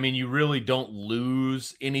 50-50 on it. I mean, you really don't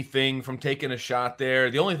lose anything from taking a shot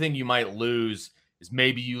there. The only thing you might lose is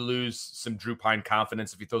maybe you lose some Drew Pyne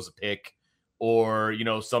confidence if he throws a pick or,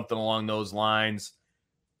 something along those lines.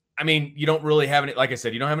 I mean, you don't really have any, like I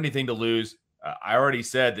said, you don't have anything to lose. I already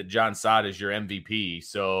said that John Sott is your MVP.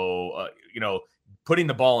 So, putting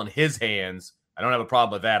the ball in his hands, I don't have a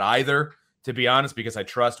problem with that either, to be honest, because I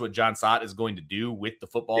trust what John Sott is going to do with the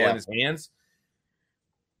football in his hands.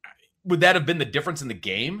 Would that have been the difference in the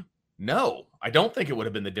game? No, I don't think it would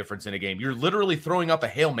have been the difference in a game. You're literally throwing up a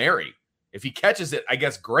Hail Mary. If he catches it, I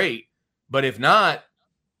guess great. But if not,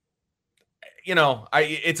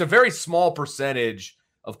 it's a very small percentage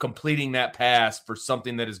of completing that pass for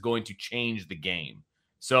something that is going to change the game.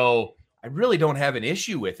 So I really don't have an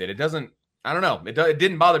issue with it. It doesn't, I don't know. It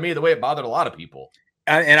didn't bother me the way it bothered a lot of people.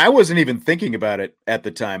 And I wasn't even thinking about it at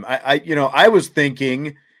the time. I was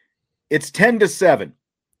thinking it's 10-7.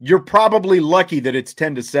 You're probably lucky that it's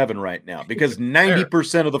 10-7 right now because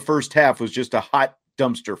 90% of the first half was just a hot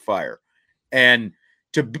dumpster fire. And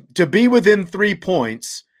to be within 3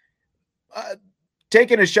 points,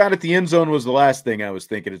 taking a shot at the end zone was the last thing I was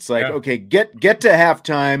thinking. It's like, okay, get to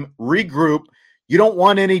halftime, regroup. You don't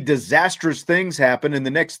want any disastrous things happen. And the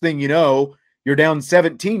next thing you know, you're down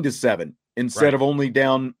 17-7 instead of only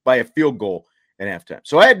down by a field goal at halftime.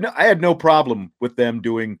 So I had no problem with them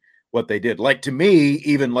doing what they did. Like, to me,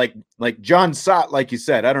 even like John Sott, like you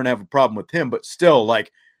said, I don't have a problem with him, but still,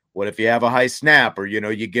 like, what if you have a high snap or,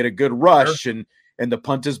 you get a good rush and the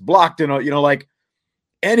punt is blocked and, like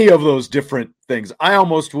any of those different things. I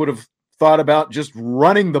almost would have thought about just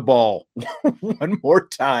running the ball one more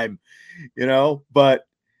time, but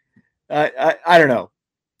I don't know.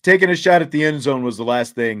 Taking a shot at the end zone was the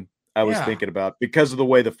last thing I was thinking about because of the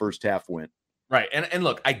way the first half went. Right. And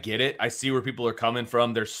look, I get it. I see where people are coming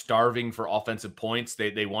from. They're starving for offensive points.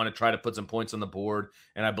 They want to try to put some points on the board.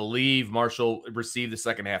 And I believe Marshall received the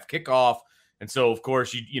second half kickoff. And so, of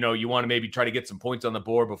course, you want to maybe try to get some points on the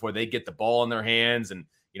board before they get the ball in their hands and,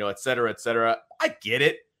 et cetera, et cetera. I get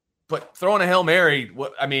it. But throwing a Hail Mary,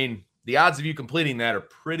 the odds of you completing that are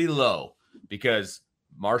pretty low because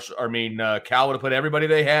Cal would have put everybody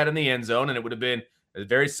they had in the end zone, and it would have been a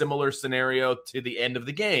very similar scenario to the end of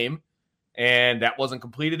the game. And that wasn't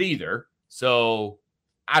completed either. So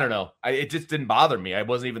I don't know. It just didn't bother me. I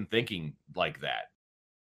wasn't even thinking like that.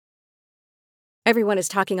 Everyone is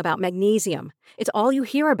talking about magnesium. It's all you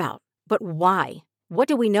hear about. But why? What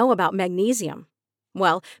do we know about magnesium?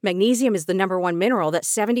 Well, magnesium is the #1 mineral that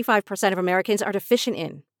 75% of Americans are deficient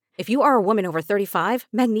in. If you are a woman over 35,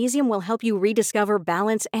 magnesium will help you rediscover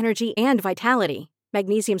balance, energy, and vitality.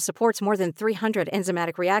 Magnesium supports more than 300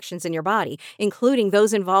 enzymatic reactions in your body, including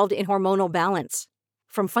those involved in hormonal balance.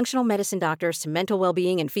 From functional medicine doctors to mental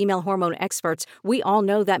well-being and female hormone experts, we all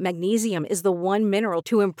know that magnesium is the one mineral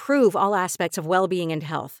to improve all aspects of well-being and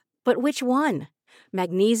health. But which one?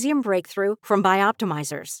 Magnesium Breakthrough from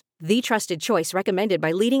Bioptimizers, the trusted choice recommended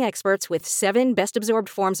by leading experts with 7 best-absorbed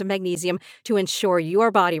forms of magnesium to ensure your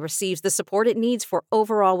body receives the support it needs for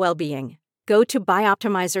overall well-being. Go to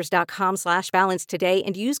bioptimizers.com/balance today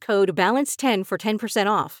and use code BALANCE10 for 10%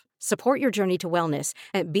 off. Support your journey to wellness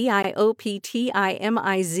at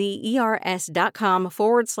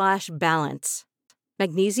bioptimizers.com/balance.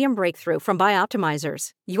 Magnesium Breakthrough from Bioptimizers,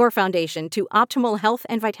 your foundation to optimal health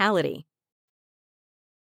and vitality.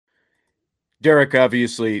 Derek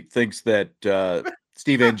obviously thinks that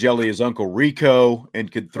Steve Angeli is Uncle Rico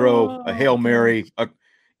and could throw a Hail Mary,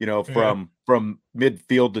 from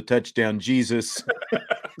midfield to touchdown Jesus.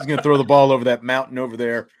 He's going to throw the ball over that mountain over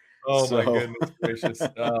there. Oh, my goodness gracious.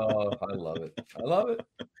 Oh, I love it. I love it.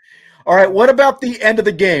 All right, what about the end of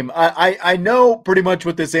the game? I know pretty much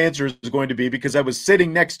what this answer is going to be because I was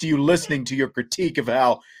sitting next to you listening to your critique of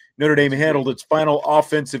how Notre Dame handled its final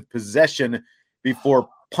offensive possession before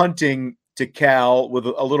punting to Cal with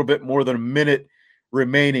a little bit more than a minute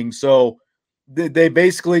remaining. So they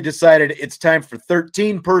basically decided it's time for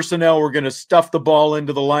 13 personnel. We're going to stuff the ball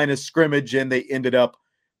into the line of scrimmage, and they ended up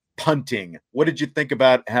punting. What did you think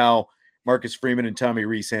about how Marcus Freeman and Tommy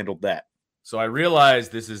Rees handled that? So I realize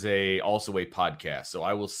this is also a podcast, so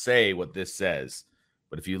I will say what this says.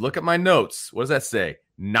 But if you look at my notes, what does that say?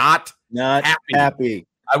 Not happy.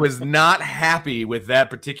 I was not happy with that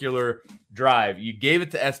particular drive. You gave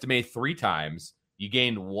it to Estime 3 times. You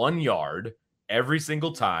gained 1 yard every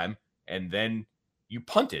single time, and then you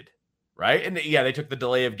punted, right? And yeah, they took the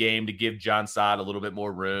delay of game to give John Sott a little bit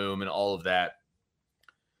more room and all of that.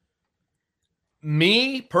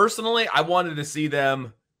 Me, personally, I wanted to see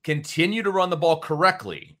them continue to run the ball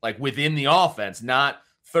correctly, like within the offense, not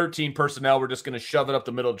 13 personnel. We're just going to shove it up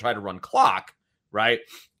the middle to try to run clock, right?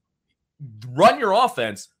 Run your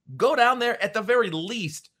offense, go down there at the very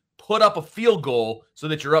least, put up a field goal so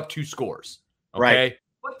that you're up 2 scores. Okay. Right.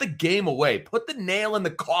 Put the game away, put the nail in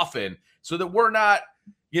the coffin so that we're not,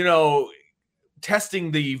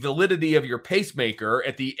 testing the validity of your pacemaker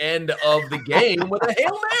at the end of the game with a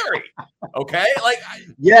Hail Mary. Okay.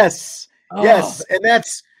 Yes. And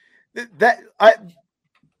that's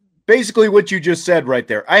basically what you just said right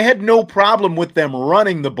there. I had no problem with them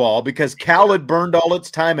running the ball because Cal had burned all its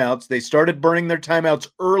timeouts. They started burning their timeouts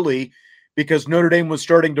early because Notre Dame was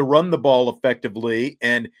starting to run the ball effectively,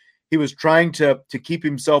 and he was trying to keep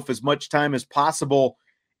himself as much time as possible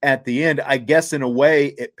at the end. I guess in a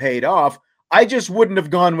way it paid off. I just wouldn't have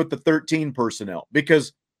gone with the 13 personnel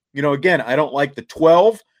because, again, I don't like the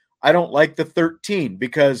 12. I don't like the 13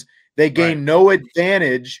 because they gain no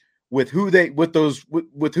advantage with who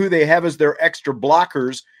they have as their extra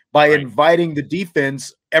blockers by inviting the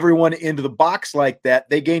defense, everyone into the box like that.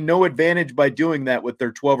 They gain no advantage by doing that with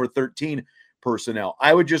their 12 or 13 personnel.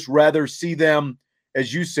 I would just rather see them,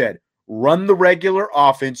 as you said, run the regular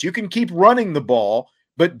offense. You can keep running the ball,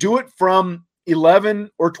 but do it from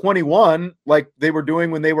 11 or 21 like they were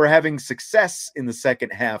doing when they were having success in the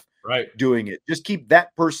second half. Doing it. Just keep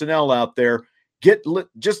that personnel out there.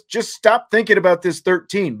 Just stop thinking about this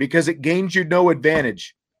 13 because it gains you no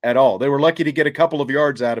advantage at all. They were lucky to get a couple of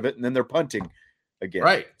yards out of it, and then they're punting again.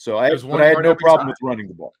 Right. So I had no problem with running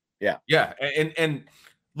the ball. Yeah. Yeah. And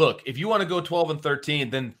look, if you want to go 12 and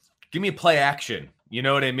 13, then give me a play action. You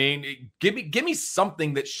know what I mean? Give me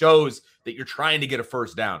something that shows that you're trying to get a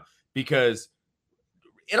first down, because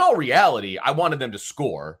in all reality, I wanted them to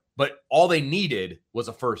score, but all they needed was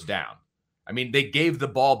a first down. I mean, they gave the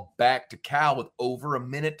ball back to Cal with over a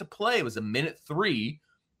minute to play. It was 1:03.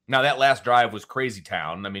 Now, that last drive was crazy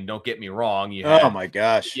town. I mean, don't get me wrong. Oh, my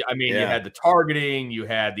gosh. I mean, you had the targeting, you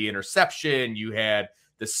had the interception, you had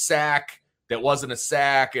the sack that wasn't a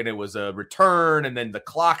sack, and it was a return, and then the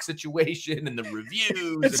clock situation and the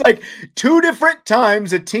reviews. It's like 2 different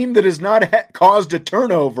times a team that has not caused a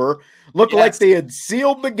turnover looked like they had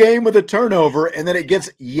sealed the game with a turnover, and then it gets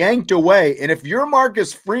yanked away. And if you're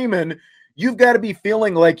Marcus Freeman, you've got to be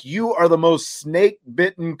feeling like you are the most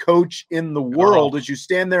snake-bitten coach in the world as you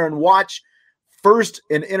stand there and watch first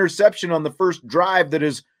an interception on the first drive that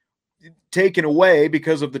is taken away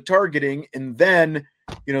because of the targeting, and then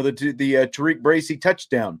the Tariq Bracy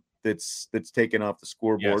touchdown that's taken off the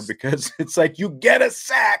scoreboard because it's like you get a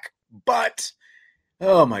sack, but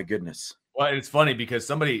oh my goodness. Well, it's funny because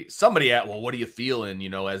somebody what are you feeling,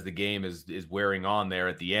 as the game is wearing on there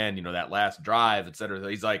at the end, that last drive, et cetera.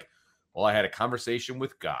 He's like, well, I had a conversation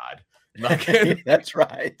with God. That's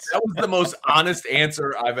right. That was the most honest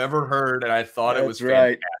answer I've ever heard, and I thought it was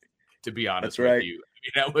fantastic, to be honest with you. I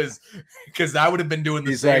mean, that was because I would have been doing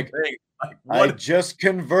the same thing. Like, I just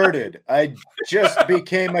converted. I just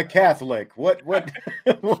became a Catholic. What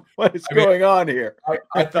is going on here?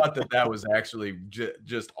 I thought that was actually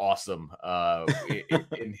just awesome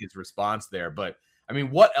in his response there. But I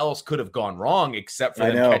mean, what else could have gone wrong except for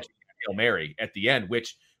them catching Hail Mary at the end,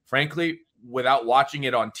 which frankly, without watching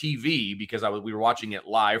it on TV, because we were watching it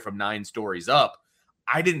live from 9 stories up,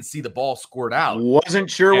 I didn't see the ball scored out.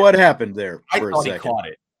 Wasn't sure what happened there. I thought he caught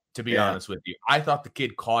it, to be honest with you. I thought the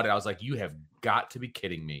kid caught it. I was like, you have got to be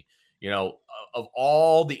kidding me. Of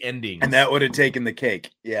all the endings. And that would have taken the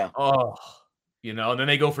cake. Yeah. Oh, and then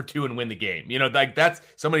they go for 2 and win the game. That's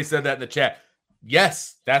somebody said that in the chat.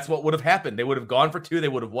 Yes, that's what would have happened. They would have gone for 2. They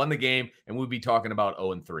would have won the game, and we'd be talking about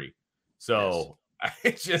 0-3. So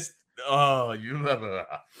it's just,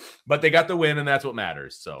 But they got the win, and that's what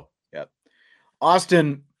matters. So, yeah.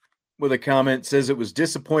 Austin with a comment says it was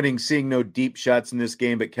disappointing seeing no deep shots in this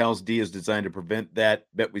game, but Cal's D is designed to prevent that.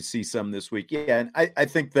 Bet we see some this week. Yeah, and I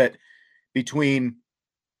think that between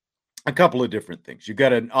a couple of different things, you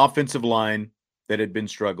got an offensive line that had been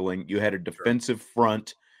struggling. You had a defensive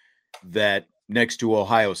front that, next to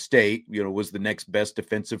Ohio State, was the next best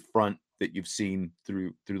defensive front that you've seen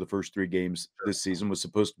through the first 3 games this season, was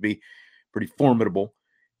supposed to be pretty formidable.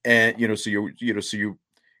 And, so if you're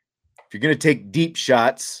going to take deep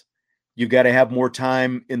shots, you've got to have more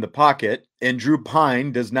time in the pocket. And Drew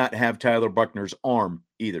Pyne does not have Tyler Buckner's arm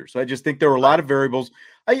either. So I just think there were a lot of variables.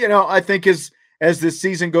 I think as this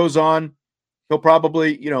season goes on, he'll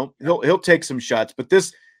probably, he'll take some shots. But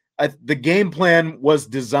the game plan was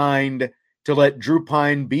designed to let Drew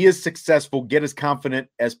Pyne be as successful, get as confident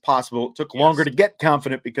as possible. It took longer to get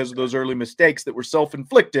confident because of those early mistakes that were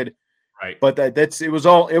self-inflicted. Right. But it was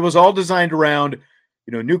all designed around,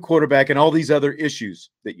 new quarterback and all these other issues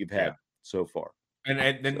that you've had so far.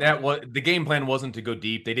 And that was the game plan. Wasn't to go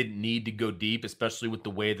deep. They didn't need to go deep, especially with the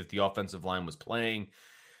way that the offensive line was playing.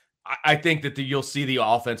 I think that you'll see the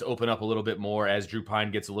offense open up a little bit more as Drew Pyne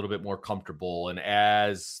gets a little bit more comfortable, and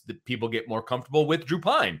as the people get more comfortable with Drew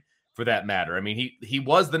Pyne, for that matter. I mean, he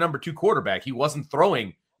was the number 2 quarterback. He wasn't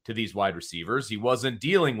throwing to these wide receivers. He wasn't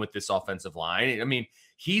dealing with this offensive line. I mean,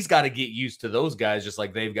 he's got to get used to those guys just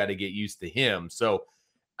like they've got to get used to him. So,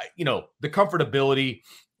 the comfortability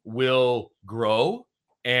will grow,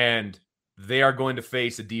 and they are going to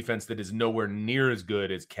face a defense that is nowhere near as good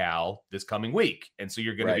as Cal this coming week. And so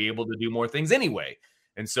you're going to be able to do more things anyway.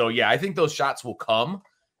 And so, I think those shots will come.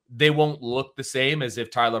 They won't look the same as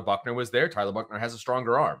if Tyler Buckner was there. Tyler Buckner has a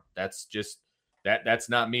stronger arm. That's just that's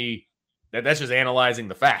not me. That's just analyzing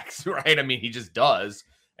the facts, right? I mean, he just does.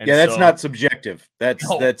 And that's not subjective. That's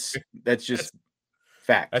just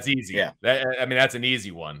fact. That's easy. Yeah. That's an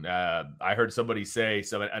easy one. I heard somebody say,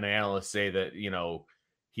 an analyst say that,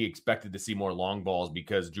 he expected to see more long balls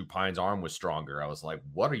because Drew Pyne's arm was stronger. I was like,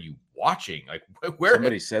 what are you watching? Like, where?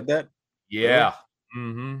 Somebody said that? Yeah. Really?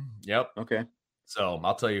 Mm-hmm. Yep. Okay. So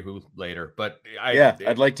I'll tell you who later, but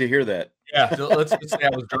I'd like to hear that. Yeah. So let's say I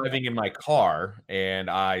was driving in my car and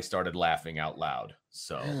I started laughing out loud.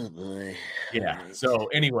 So, oh boy. Yeah. So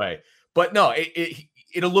anyway, but no,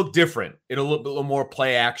 it'll look different. It'll look a little more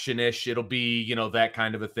play action-ish. It'll be, that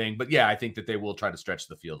kind of a thing. But I think that they will try to stretch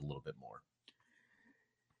the field a little bit more.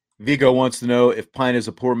 Vigo wants to know if Pyne is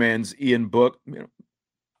a poor man's Ian Book.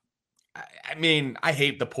 I mean, I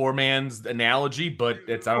hate the poor man's analogy, but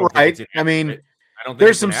it's I don't think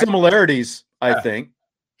there's some similarities. I think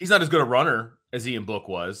he's not as good a runner as Ian Book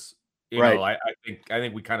was. I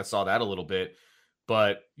think we kind of saw that a little bit,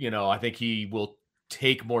 but I think he will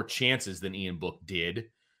take more chances than Ian Book did.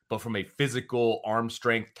 But from a physical arm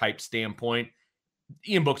strength type standpoint,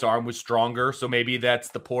 Ian Book's arm was stronger, so maybe that's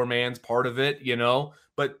the poor man's part of it.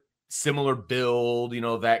 But similar build,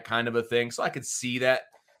 that kind of a thing. So I could see that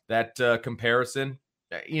comparison.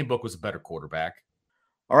 Ian Book was a better quarterback.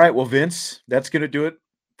 All right. Well, Vince, that's going to do it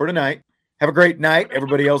for tonight. Have a great night.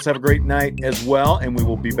 Everybody else have a great night as well. And we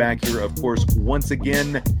will be back here, of course, once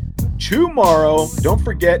again tomorrow. Don't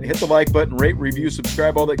forget, hit the like button, rate, review,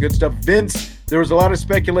 subscribe, all that good stuff. Vince, there was a lot of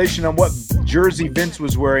speculation on what jersey Vince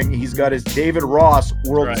was wearing. He's got his David Ross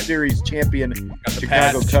World Series champion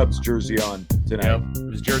Chicago patch. Cubs jersey on tonight. Yep. It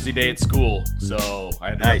was jersey day at school, so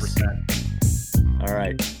I had to represent. All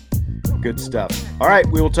right. Good stuff. All right.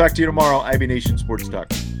 We will talk to you tomorrow. IB Nation Sports Talk.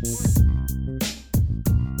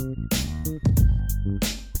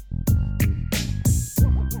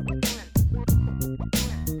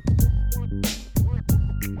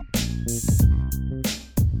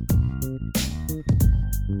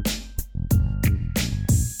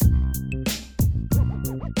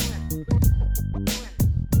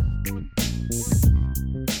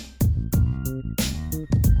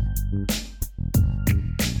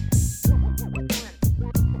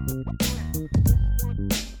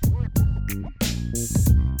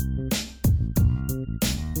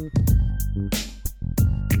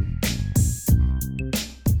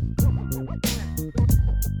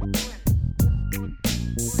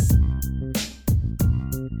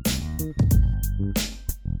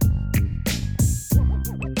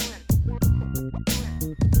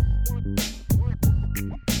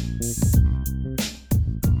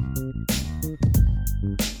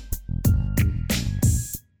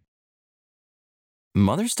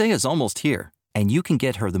 Mother's Day is almost here, and you can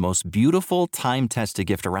get her the most beautiful time-tested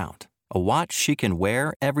gift around, a watch she can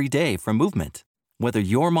wear every day from Movement. Whether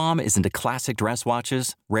your mom is into classic dress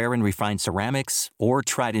watches, rare and refined ceramics, or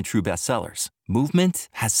tried and true bestsellers, Movement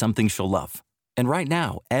has something she'll love. And right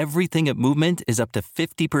now, everything at Movement is up to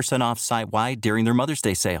 50% off site-wide during their Mother's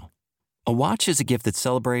Day sale. A watch is a gift that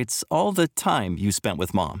celebrates all the time you spent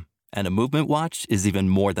with mom. And a Movement watch is even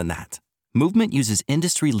more than that. Movement uses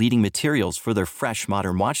industry-leading materials for their fresh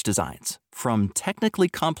modern watch designs, from technically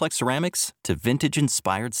complex ceramics to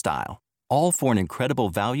vintage-inspired style. All for an incredible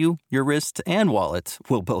value your wrist and wallet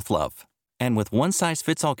will both love. And with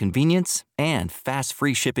one-size-fits-all convenience and fast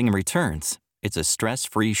free shipping and returns, it's a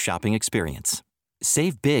stress-free shopping experience.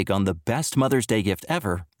 Save big on the best Mother's Day gift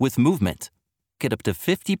ever with Movement. Get up to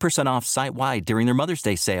 50% off site-wide during their Mother's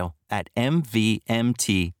Day sale at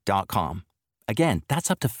mvmt.com. Again, that's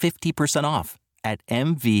up to 50% off at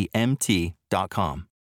mvmt.com.